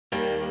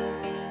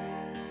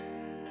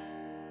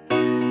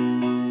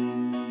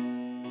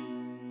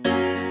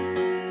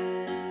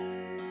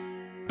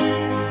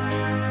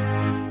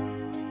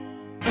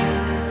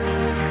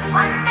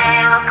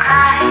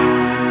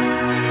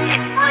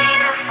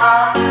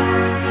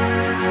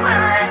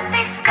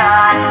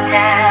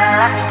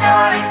tell a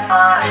story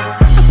for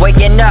us.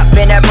 Waking up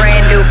in a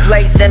brand new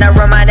place, in a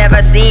room I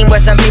never seen,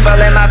 with some people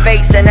in my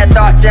face, and the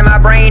thoughts in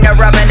my brain are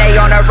rubbing, they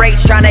on a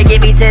race, trying to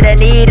get me to the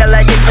needle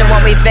addiction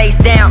when we face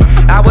down.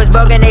 I was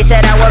bugging, they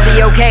said I would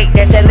be okay.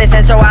 They said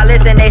listen, so I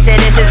listened. They said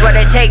this is what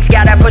it takes.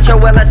 Gotta put your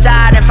will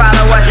aside and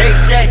follow us. They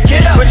said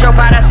get up. Put your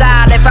pride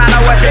aside and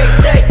follow us. They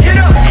said get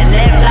up. And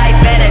live life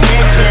at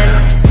attention.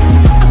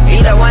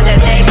 Be the one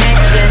that they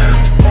mention.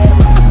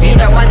 Be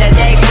the one that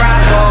they cry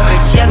for.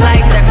 But your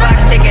life, the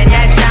clock's ticking,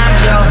 that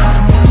time's yours.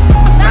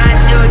 Fine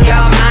tune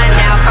your mind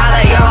now.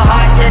 Follow your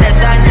heart to the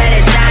sun, let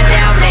it shine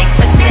down. Make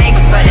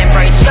mistakes, but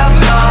embrace your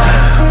flaws.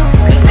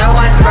 Cause no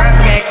one's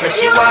perfect, but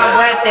you are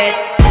worth it.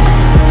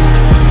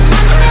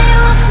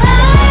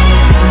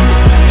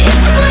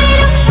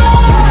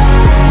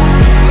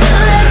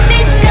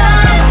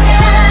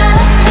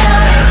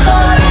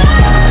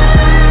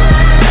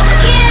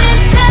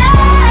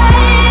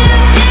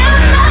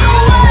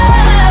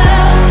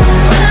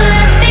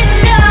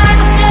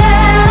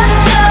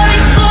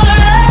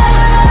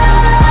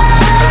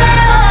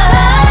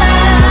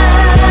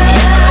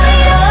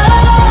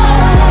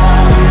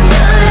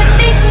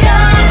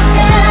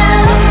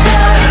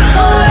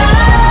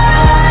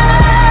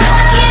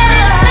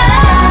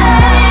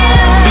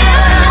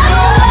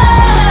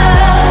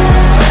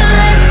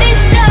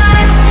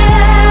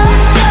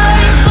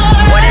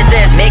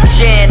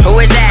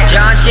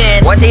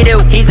 What's he do?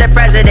 He's the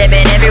president,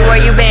 man, everywhere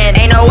you been.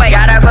 Ain't no way,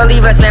 gotta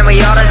believe us, man,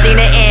 we all done seen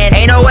the end.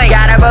 Ain't no way,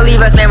 gotta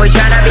believe us, man, we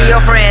tryna be your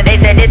friend. They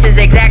said this is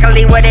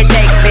exactly what it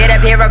takes.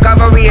 Peer-to-peer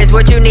recovery is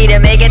what you need to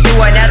make it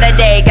through another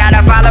day.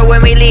 Gotta follow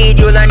when we lead,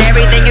 you learn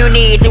everything you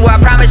need to. I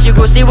promise you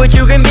go see what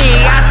you can be.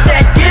 I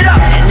said get up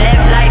and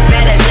live life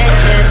at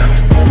attention.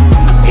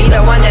 Be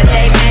the one that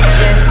they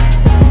mention.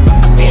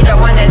 Be the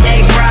one that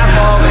they cry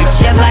for.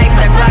 It's your life,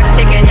 the clock's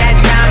ticking, that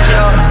time's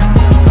yours.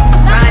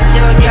 Fine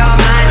tune your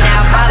mind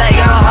now, follow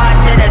your heart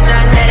to the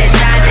sun, let it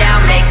shine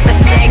down. Make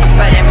mistakes,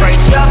 but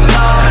embrace your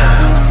flaws.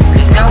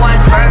 Cause no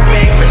one's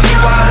perfect, but you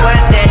are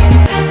worth it.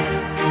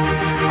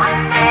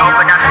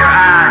 Open up your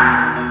eyes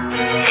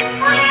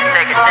and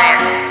take a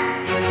chance.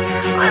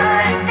 We'll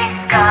let these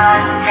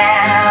scars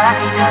tell a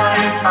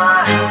story for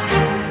us.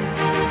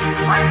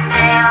 One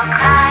day we'll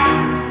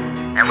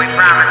climb, And we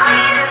promise we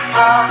do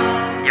fall.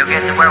 you'll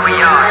get to where we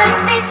We'll are.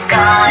 let these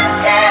scars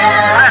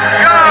tell a